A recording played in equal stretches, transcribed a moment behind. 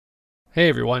Hey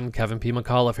everyone, Kevin P.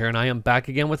 McAuliffe here, and I am back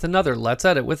again with another Let's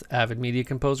Edit with Avid Media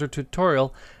Composer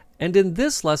tutorial. And in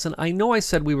this lesson, I know I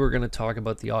said we were going to talk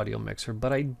about the audio mixer,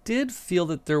 but I did feel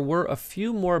that there were a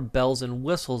few more bells and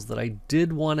whistles that I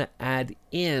did want to add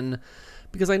in,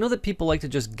 because I know that people like to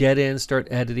just get in, start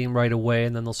editing right away,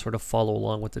 and then they'll sort of follow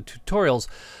along with the tutorials.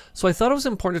 So I thought it was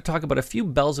important to talk about a few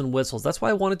bells and whistles. That's why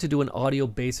I wanted to do an Audio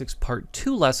Basics Part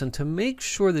 2 lesson to make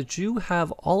sure that you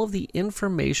have all of the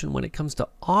information when it comes to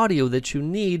audio that you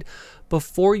need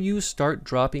before you start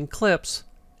dropping clips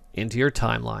into your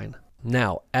timeline.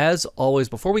 Now, as always,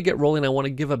 before we get rolling, I want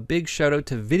to give a big shout out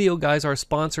to Video Guys, our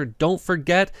sponsor. Don't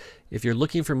forget, if you're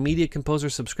looking for Media Composer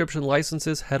subscription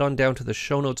licenses, head on down to the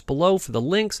show notes below for the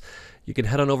links. You can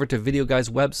head on over to Video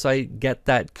Guys' website, get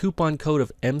that coupon code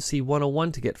of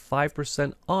MC101 to get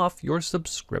 5% off your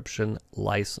subscription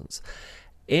license.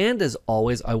 And as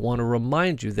always, I want to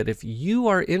remind you that if you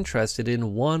are interested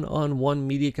in one-on-one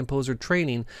Media Composer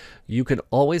training, you can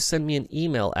always send me an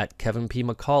email at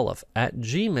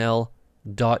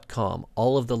kevinpmcauliffe@gmail.com.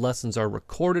 All of the lessons are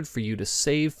recorded for you to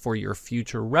save for your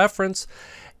future reference.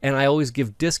 And I always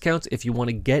give discounts if you want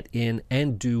to get in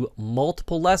and do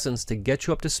multiple lessons to get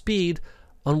you up to speed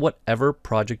on whatever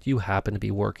project you happen to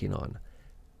be working on.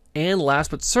 And last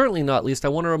but certainly not least, I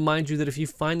want to remind you that if you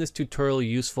find this tutorial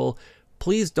useful,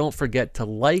 please don't forget to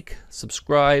like,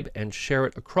 subscribe, and share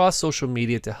it across social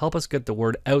media to help us get the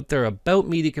word out there about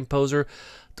Media Composer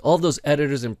to all those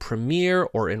editors in Premiere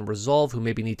or in Resolve who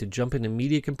maybe need to jump into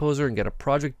Media Composer and get a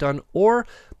project done, or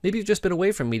maybe you've just been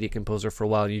away from Media Composer for a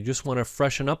while and you just want to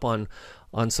freshen up on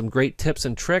some great tips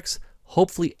and tricks.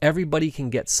 Hopefully everybody can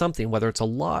get something, whether it's a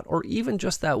lot or even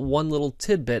just that one little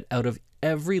tidbit out of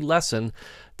every lesson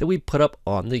that we put up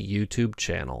on the YouTube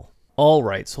channel. All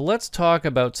right, so let's talk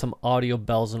about some audio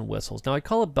bells and whistles. Now, I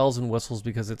call it bells and whistles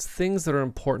because it's things that are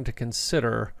important to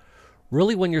consider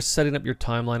really when you're setting up your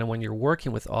timeline and when you're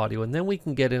working with audio, and then we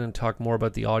can get in and talk more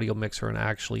about the audio mixer and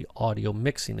actually audio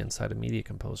mixing inside of Media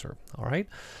Composer. All right,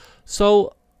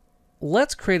 so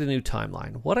let's create a new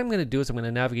timeline. What I'm going to do is I'm going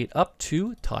to navigate up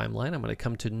to Timeline. I'm going to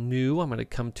come to New. I'm going to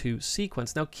come to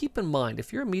Sequence. Now, keep in mind,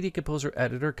 if you're a Media Composer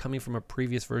editor coming from a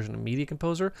previous version of Media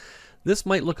Composer, this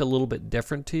might look a little bit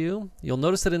different to you. You'll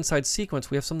notice that inside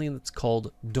Sequence, we have something that's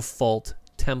called Default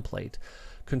Template.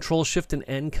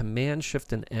 Control-Shift-and-N,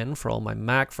 Command-Shift-and-N for all my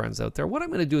Mac friends out there. What I'm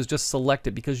going to do is just select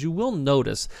it, because you will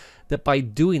notice that by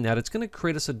doing that, it's going to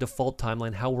create us a default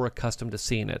timeline, how we're accustomed to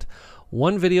seeing it.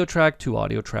 One video track, two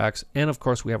audio tracks, and of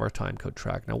course we have our timecode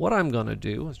track. Now what I'm going to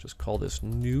do is just call this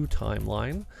New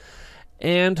Timeline.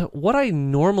 And what I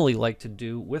normally like to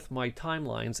do with my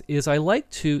timelines is I like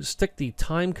to stick the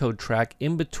timecode track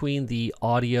in between the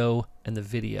audio and the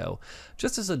video,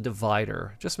 just as a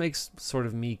divider. Just makes sort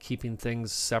of me keeping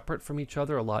things separate from each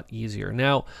other a lot easier.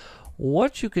 Now,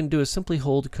 what you can do is simply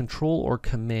hold Control or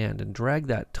Command and drag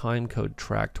that timecode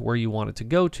track to where you want it to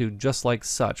go to, just like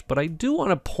such. But I do want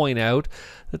to point out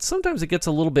that sometimes it gets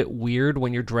a little bit weird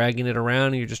when you're dragging it around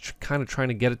and you're just kind of trying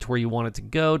to get it to where you want it to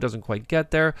go. It doesn't quite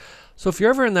get there. So if you're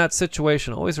ever in that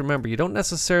situation, always remember, you don't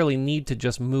necessarily need to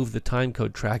just move the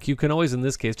timecode track. You can always, in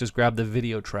this case, just grab the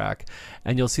video track,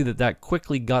 and you'll see that that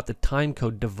quickly got the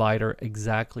timecode divider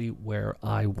exactly where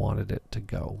I wanted it to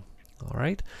go. All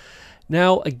right.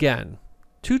 Now, again,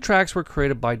 two tracks were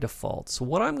created by default. So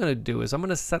what I'm going to do is I'm going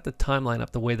to set the timeline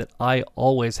up the way that I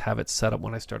always have it set up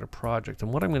when I start a project.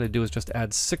 And what I'm going to do is just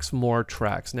add 6 more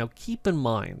tracks. Now, keep in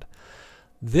mind,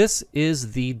 this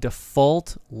is the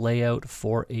default layout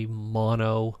for a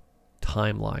mono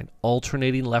timeline,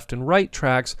 alternating left and right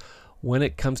tracks when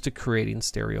it comes to creating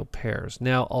stereo pairs.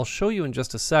 Now, I'll show you in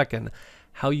just a second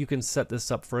how you can set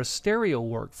this up for a stereo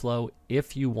workflow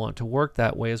if you want to work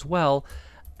that way as well.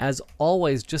 As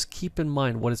always, just keep in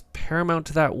mind what is paramount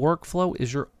to that workflow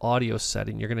is your audio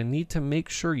setting. You're going to need to make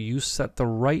sure you set the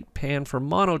right pan for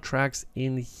mono tracks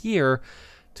in here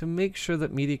to make sure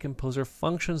that Media Composer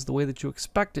functions the way that you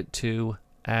expect it to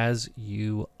as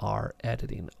you are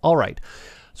editing. All right,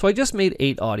 so I just made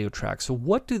 8 audio tracks. So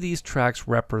what do these tracks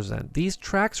represent? These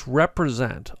tracks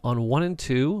represent on 1 and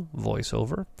 2,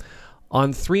 voiceover,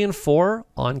 on 3 and 4,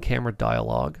 on-camera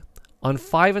dialogue, on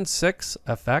 5 and 6,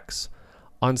 effects,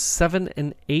 on 7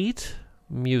 and 8,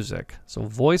 music. So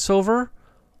voiceover,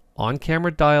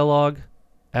 on-camera dialogue,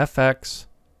 FX,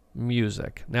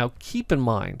 music. Now keep in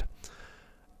mind,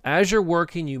 as you're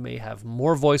working, you may have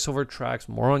more voiceover tracks,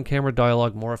 more on-camera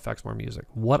dialogue, more effects, more music.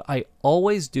 What I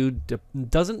always do,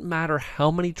 doesn't matter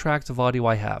how many tracks of audio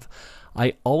I have,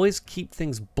 I always keep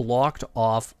things blocked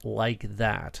off like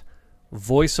that.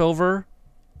 Voiceover,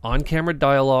 on-camera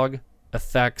dialogue,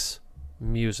 effects,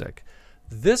 music.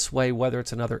 This way, whether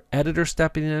it's another editor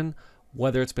stepping in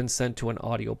whether it's been sent to an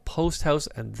audio post house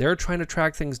and they're trying to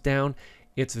track things down,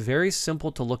 it's very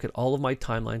simple to look at all of my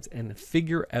timelines and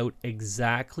figure out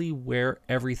exactly where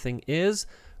everything is,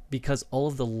 because all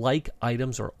of the like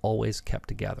items are always kept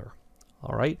together.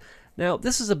 All right. Now,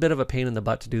 this is a bit of a pain in the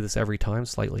butt to do this every time,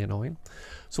 slightly annoying.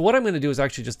 So what I'm going to do is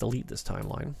actually just delete this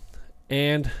timeline.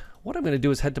 And what I'm going to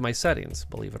do is head to my settings,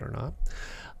 believe it or not.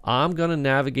 I'm going to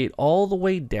navigate all the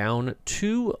way down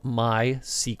to my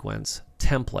sequence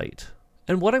template.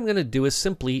 And what I'm going to do is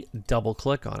simply double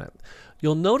click on it.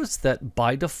 You'll notice that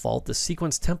by default, the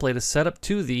sequence template is set up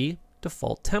to the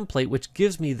default template, which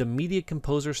gives me the Media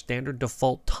Composer standard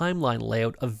default timeline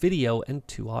layout of video and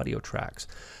 2 audio tracks.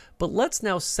 But let's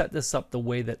now set this up the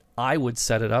way that I would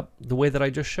set it up, the way that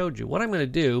I just showed you. What I'm going to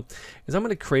do is I'm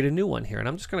going to create a new one here, and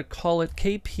I'm just going to call it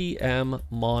KPM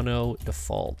Mono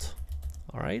Default.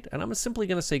 All right, and I'm simply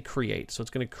going to say create. So it's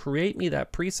going to create me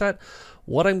that preset.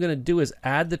 What I'm going to do is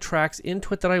add the tracks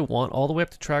into it that I want, all the way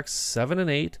up to tracks 7 and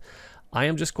 8. I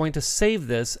am just going to save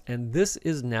this, and this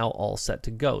is now all set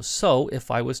to go. So if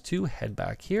I was to head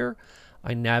back here,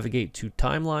 I navigate to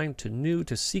timeline, to new,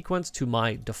 to sequence, to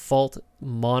my default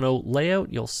mono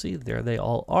layout. You'll see there they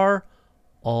all are,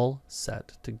 all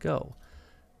set to go.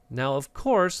 Now, of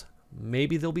course,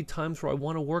 maybe there'll be times where I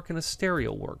want to work in a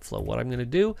stereo workflow. What I'm going to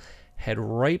do, head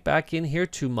right back in here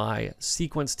to my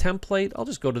sequence template. I'll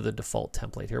just go to the default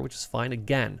template here, which is fine.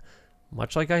 Again,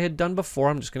 much like I had done before,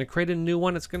 I'm just going to create a new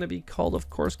one. It's going to be called, of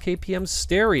course, KPM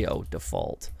Stereo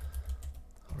Default.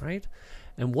 All right.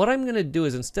 And what I'm going to do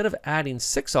is, instead of adding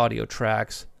 6 audio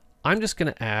tracks, I'm just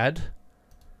going to add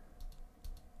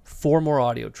 4 more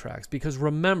audio tracks. Because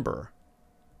remember,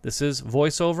 this is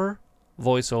voiceover,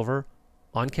 voiceover,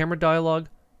 on-camera dialogue,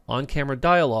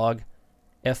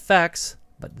 effects,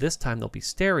 but this time they'll be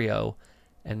stereo,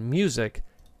 and music,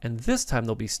 and this time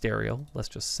they'll be stereo. Let's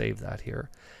just save that here.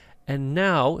 And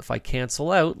now, if I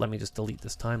cancel out, let me just delete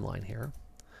this timeline here.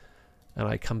 And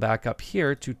I come back up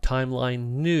here to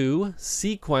timeline new,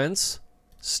 sequence,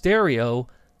 stereo.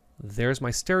 There's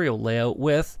my stereo layout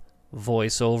with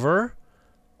voiceover,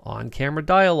 on-camera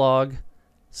dialogue,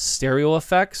 stereo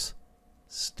effects,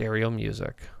 stereo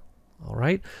music. All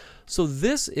right. So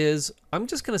this is, I'm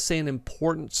just going to say, an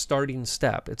important starting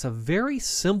step. It's a very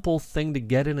simple thing to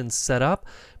get in and set up,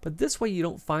 but this way you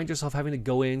don't find yourself having to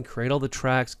go in, create all the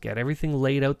tracks, get everything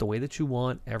laid out the way that you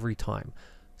want every time.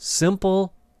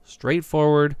 Simple,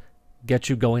 straightforward, get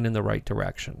you going in the right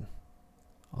direction.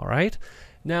 All right.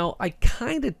 Now, I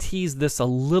kind of teased this a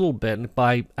little bit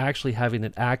by actually having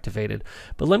it activated,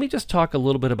 but let me just talk a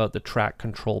little bit about the track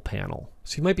control panel.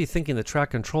 So you might be thinking, the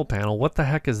track control panel, what the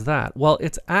heck is that? Well,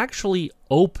 it's actually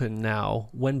open now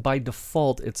when by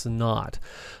default it's not.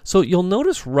 So you'll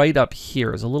notice right up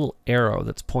here is a little arrow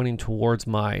that's pointing towards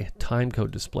my timecode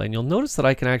display, and you'll notice that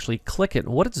I can actually click it,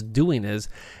 and what it's doing is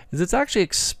it's actually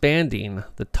expanding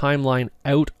the timeline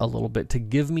out a little bit to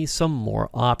give me some more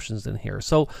options in here.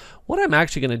 So what I'm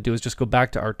actually going to do is just go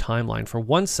back to our timeline for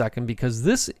 1 second, because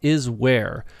this is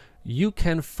where you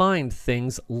can find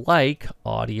things like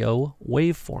audio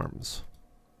waveforms.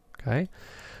 Okay.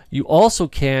 You also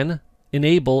can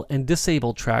enable and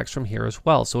disable tracks from here as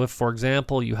well. So if, for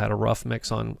example, you had a rough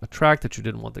mix on a track that you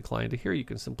didn't want the client to hear, you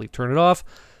can simply turn it off,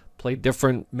 play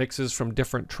different mixes from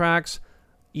different tracks,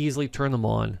 easily turn them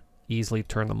on, easily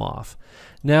turn them off.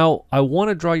 Now, I want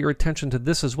to draw your attention to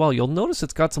this as well. You'll notice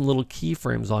it's got some little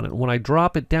keyframes on it. When I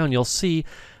drop it down, you'll see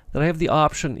that I have the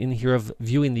option in here of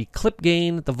viewing the clip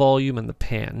gain, the volume, and the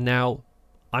pan. Now,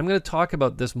 I'm going to talk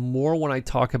about this more when I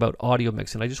talk about audio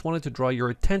mixing. I just wanted to draw your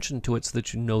attention to it so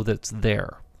that you know that it's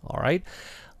there. All right.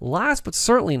 Last but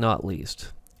certainly not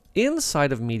least,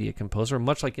 inside of Media Composer,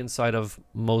 much like inside of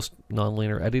most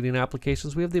nonlinear editing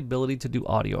applications, we have the ability to do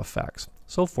audio effects.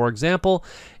 So, for example,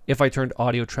 if I turned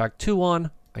audio track 2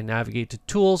 on, I navigate to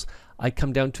Tools, I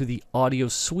come down to the Audio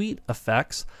Suite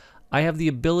effects. I have the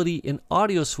ability in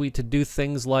Audio Suite to do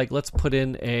things like, let's put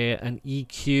in an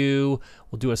EQ,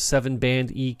 we'll do a 7-band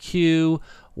EQ.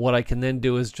 What I can then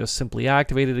do is just simply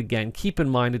activate it again. Keep in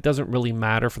mind, it doesn't really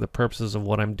matter for the purposes of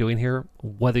what I'm doing here,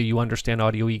 whether you understand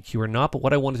audio EQ or not, but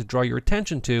what I wanted to draw your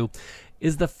attention to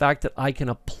is the fact that I can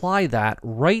apply that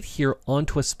right here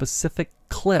onto a specific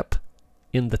clip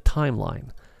in the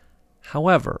timeline.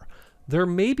 However, there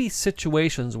may be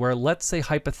situations where, let's say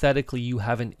hypothetically, you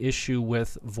have an issue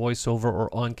with voiceover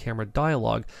or on-camera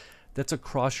dialogue that's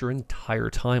across your entire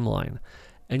timeline,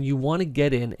 and you want to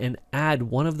get in and add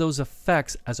one of those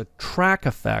effects as a track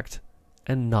effect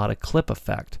and not a clip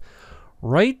effect.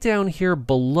 Right down here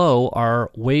below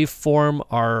our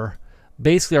waveform,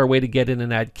 basically our way to get in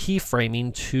and add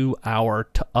keyframing to our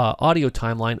audio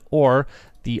timeline, or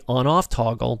the on-off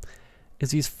toggle,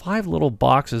 is these 5 little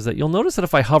boxes that you'll notice that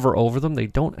if I hover over them, they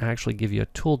don't actually give you a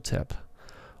tooltip.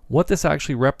 What this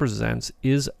actually represents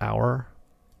is our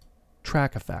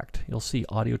track effect. You'll see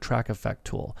audio track effect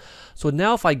tool. So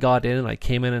now if I got in and I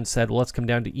came in and said, well, let's come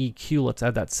down to EQ, let's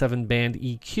add that 7-band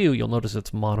EQ, you'll notice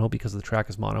it's mono because the track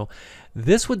is mono.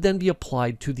 This would then be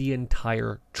applied to the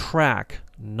entire track,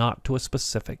 not to a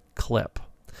specific clip.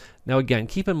 Now again,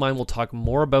 keep in mind we'll talk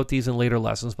more about these in later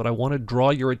lessons, but I want to draw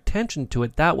your attention to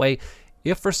it. That way,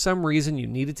 if for some reason you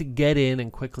needed to get in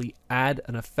and quickly add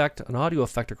an effect, an audio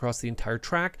effect across the entire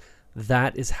track,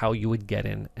 that is how you would get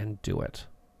in and do it.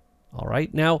 All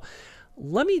right, now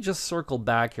let me just circle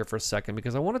back here for a second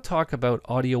because I want to talk about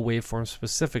audio waveforms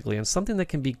specifically and something that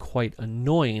can be quite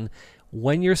annoying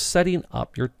when you're setting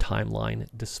up your timeline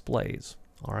displays.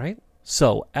 All right,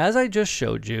 so as I just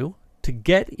showed you, to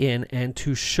get in and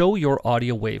to show your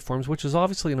audio waveforms, which is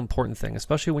obviously an important thing,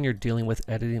 especially when you're dealing with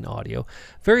editing audio,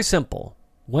 very simple.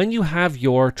 When you have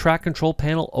your track control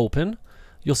panel open,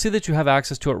 you'll see that you have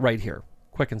access to it right here,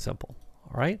 quick and simple.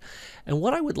 All right, and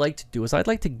what I would like to do is I'd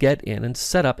like to get in and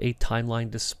set up a timeline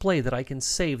display that I can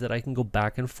save, that I can go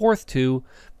back and forth to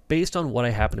based on what I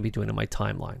happen to be doing in my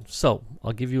timeline. So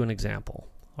I'll give you an example.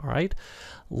 All right,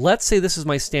 let's say this is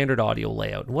my standard audio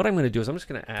layout. And what I'm going to do is I'm just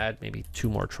going to add maybe 2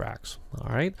 more tracks.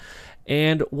 All right,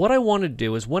 and what I want to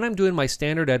do is when I'm doing my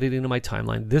standard editing in my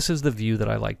timeline, this is the view that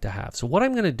I like to have. So what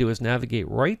I'm going to do is navigate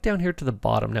right down here to the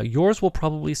bottom. Now yours will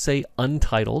probably say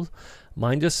Untitled.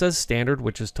 Mine just says standard,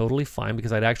 which is totally fine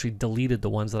because I'd actually deleted the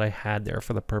ones that I had there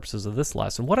for the purposes of this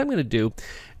lesson. What I'm going to do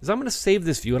is I'm going to save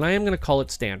this view and I am going to call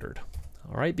it standard.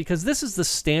 All right, because this is the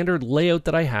standard layout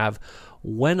that I have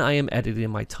when I am editing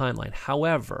my timeline.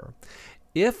 However,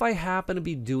 if I happen to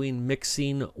be doing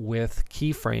mixing with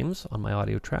keyframes on my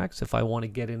audio tracks, if I want to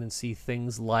get in and see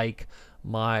things like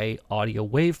my audio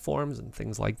waveforms and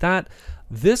things like that,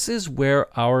 this is where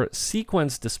our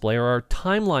sequence display or our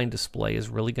timeline display is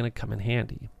really going to come in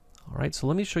handy. All right, so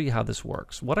let me show you how this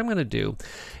works. What I'm going to do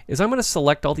is I'm going to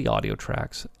select all the audio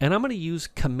tracks and I'm going to use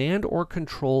Command or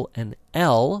Control and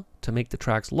L to make the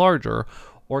tracks larger,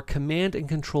 or Command and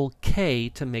Control K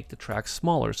to make the tracks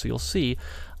smaller. So you'll see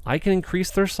I can increase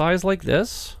their size like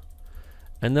this,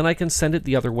 and then I can send it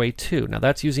the other way too. Now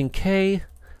that's using K,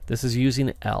 this is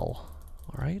using L.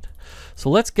 All right, so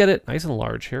let's get it nice and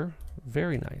large here.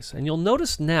 Very nice. And you'll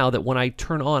notice now that when I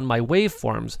turn on my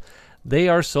waveforms, they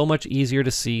are so much easier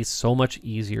to see, so much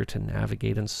easier to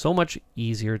navigate, and so much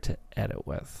easier to edit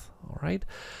with. All right,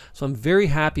 so I'm very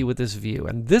happy with this view,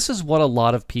 and this is what a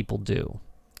lot of people do.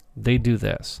 They do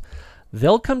this.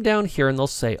 They'll come down here and they'll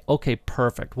say, okay,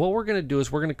 perfect. What we're going to do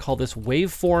is we're going to call this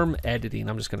waveform editing.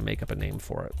 I'm just going to make up a name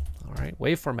for it. All right,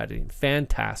 waveform editing,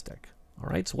 fantastic. All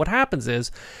right, so what happens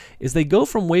is they go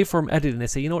from waveform editing, they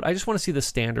say, you know what, I just want to see the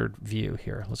standard view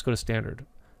here. Let's go to standard.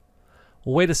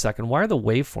 Well, wait a second, why are the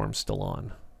waveforms still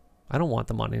on? I don't want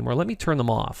them on anymore. Let me turn them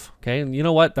off. Okay, and you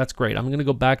know what? That's great. I'm going to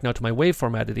go back now to my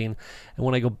waveform editing, and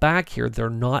when I go back here, they're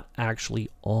not actually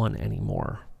on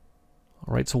anymore.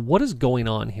 All right, so what is going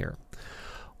on here?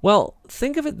 Well,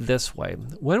 think of it this way.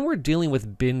 When we're dealing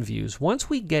with bin views, once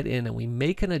we get in and we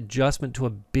make an adjustment to a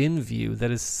bin view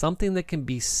that is something that can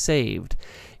be saved,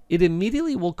 it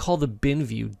immediately will call the bin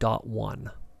view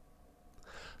 .1.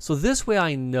 So this way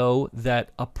I know that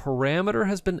a parameter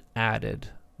has been added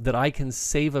that I can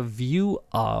save a view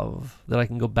of, that I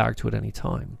can go back to at any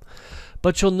time.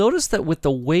 But you'll notice that with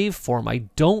the waveform, I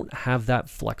don't have that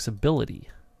flexibility.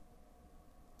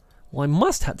 Well, I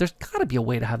must have, there's got to be a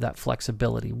way to have that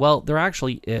flexibility. Well, there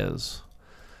actually is.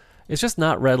 It's just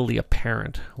not readily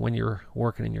apparent when you're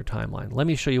working in your timeline. Let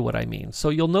me show you what I mean. So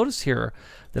you'll notice here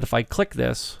that if I click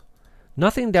this,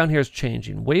 nothing down here is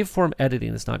changing. Waveform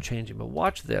editing is not changing, but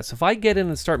watch this. If I get in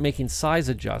and start making size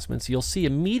adjustments, you'll see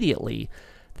immediately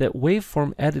that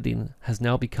waveform editing has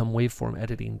now become waveform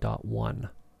editing .1.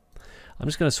 I'm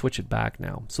just going to switch it back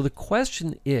now. So the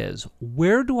question is,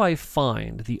 where do I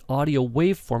find the audio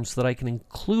waveform so that I can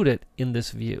include it in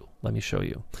this view? Let me show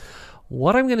you.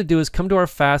 What I'm going to do is come to our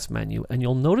fast menu, and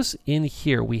you'll notice in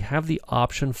here we have the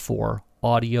option for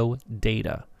audio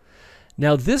data.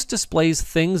 Now this displays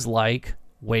things like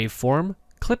waveform,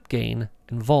 clip gain,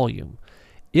 and volume.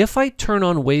 If I turn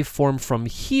on waveform from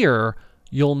here,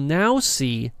 you'll now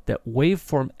see that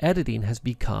waveform editing has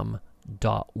become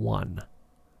 .1.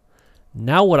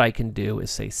 Now what I can do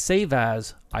is say save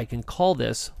as, I can call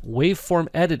this waveform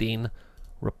editing,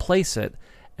 replace it,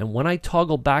 and when I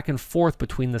toggle back and forth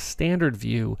between the standard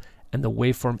view and the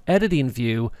waveform editing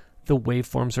view, the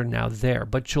waveforms are now there.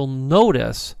 But you'll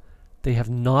notice they have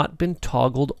not been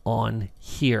toggled on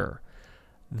here.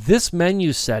 This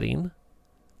menu setting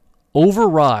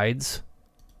overrides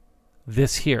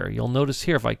this here. You'll notice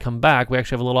here, if I come back, we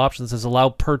actually have a little option that says allow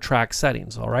per track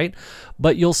settings, all right?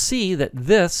 But you'll see that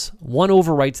this one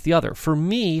overwrites the other. For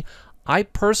me, I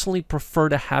personally prefer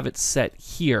to have it set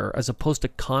here as opposed to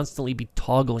constantly be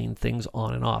toggling things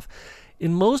on and off.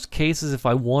 In most cases, if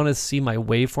I want to see my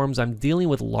waveforms, I'm dealing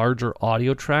with larger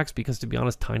audio tracks because, to be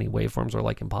honest, tiny waveforms are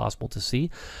like impossible to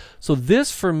see. So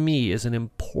this for me is an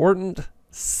important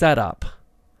setup,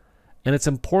 and it's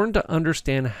important to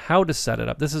understand how to set it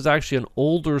up. This is actually an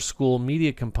older school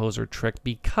Media Composer trick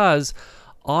because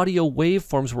audio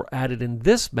waveforms were added in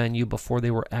this menu before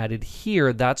they were added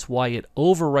here. That's why it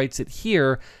overwrites it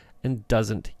here and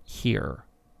doesn't here.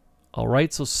 All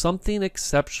right, so something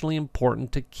exceptionally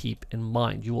important to keep in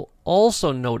mind. You will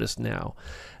also notice now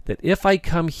that if I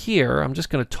come here, I'm just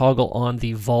going to toggle on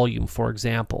the volume, for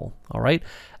example. All right,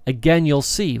 again, you'll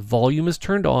see volume is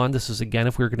turned on. This is, again,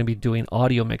 if we're going to be doing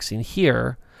audio mixing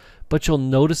here, but you'll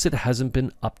notice it hasn't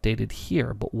been updated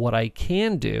here. But what I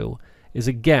can do is,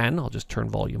 again, I'll just turn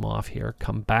volume off here,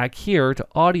 come back here to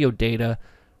audio data,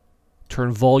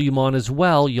 turn volume on as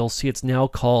well. You'll see it's now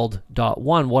called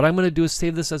 .1. What I'm going to do is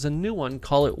save this as a new one,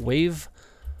 call it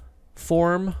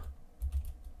waveform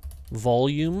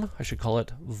volume. I should call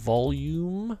it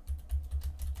volume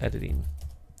editing.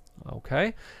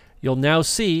 Okay. You'll now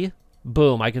see,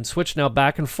 boom, I can switch now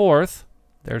back and forth.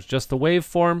 There's just the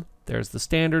waveform. There's the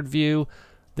standard view.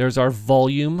 There's our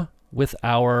volume with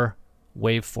our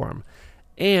waveform.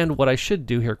 And what I should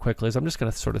do here quickly is I'm just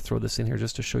going to sort of throw this in here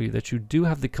just to show you that you do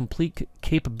have the complete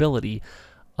capability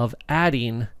of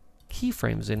adding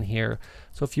keyframes in here.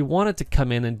 So if you wanted to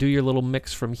come in and do your little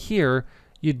mix from here,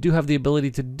 you do have the ability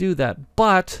to do that.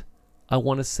 But I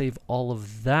want to save all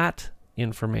of that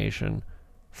information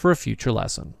for a future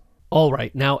lesson. All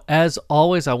right, now as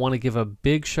always, I want to give a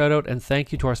big shout out and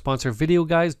thank you to our sponsor Video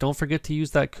Guys. Don't forget to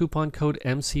use that coupon code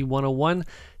MC101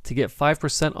 to get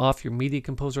 5% off your Media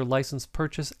Composer license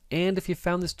purchase. And if you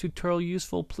found this tutorial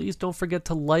useful, please don't forget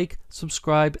to like,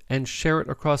 subscribe, and share it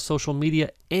across social media.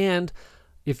 And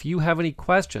if you have any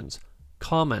questions,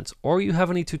 comments, or you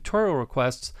have any tutorial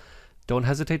requests, don't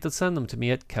hesitate to send them to me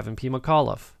at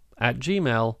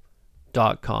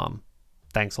kevinpmcauliffe@gmail.com.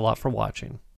 Thanks a lot for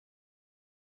watching.